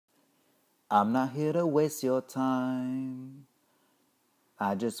I'm not here to waste your time.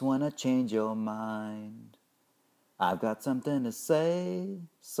 I just wanna change your mind. I've got something to say,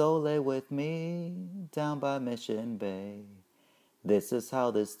 so lay with me down by Mission Bay. This is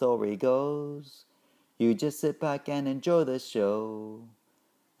how this story goes. You just sit back and enjoy the show.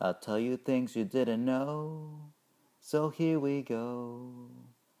 I'll tell you things you didn't know. So here we go.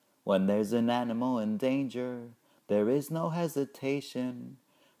 When there's an animal in danger, there is no hesitation.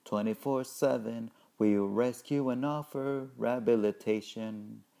 24/7, we rescue and offer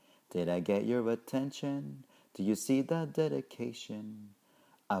rehabilitation. Did I get your attention? Do you see that dedication?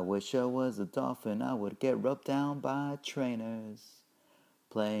 I wish I was a dolphin, I would get rubbed down by trainers.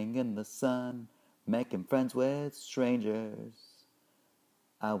 Playing in the sun, making friends with strangers.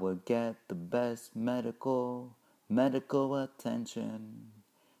 I would get the best medical attention.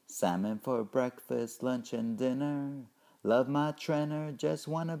 Salmon for breakfast, lunch, and dinner. Love my trainer, just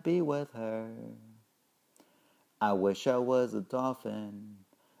wanna be with her. I wish I was a dolphin.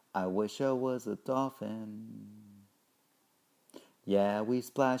 I wish I was a dolphin. Yeah, we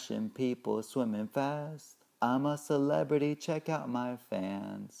splashing people swimming fast. I'm a celebrity, check out my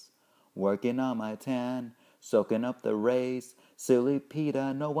fans. Working on my tan, soaking up the rays. Silly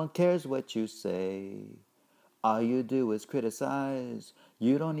Peta, no one cares what you say. All you do is criticize,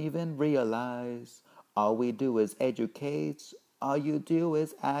 you don't even realize. All we do is educate, all you do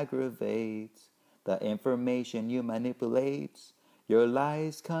is aggravate. The information you manipulate, your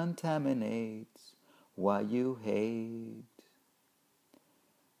lies contaminate. Why you hate?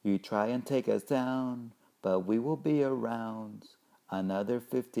 You try and take us down, but we will be around another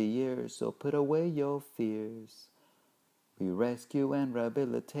 50 years, so put away your fears. We rescue and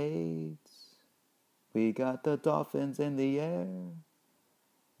rehabilitate. We got the dolphins in the air,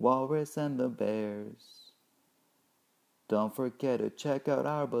 walrus and the bears. Don't forget to check out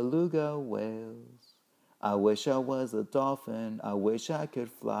our beluga whales. I wish I was a dolphin, I wish I could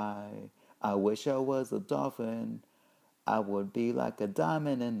fly. I wish I was a dolphin, I would be like a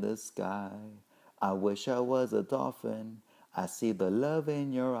diamond in the sky. I wish I was a dolphin, I see the love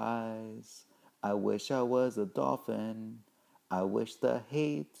in your eyes. I wish I was a dolphin, I wish the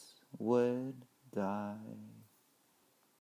hate would die.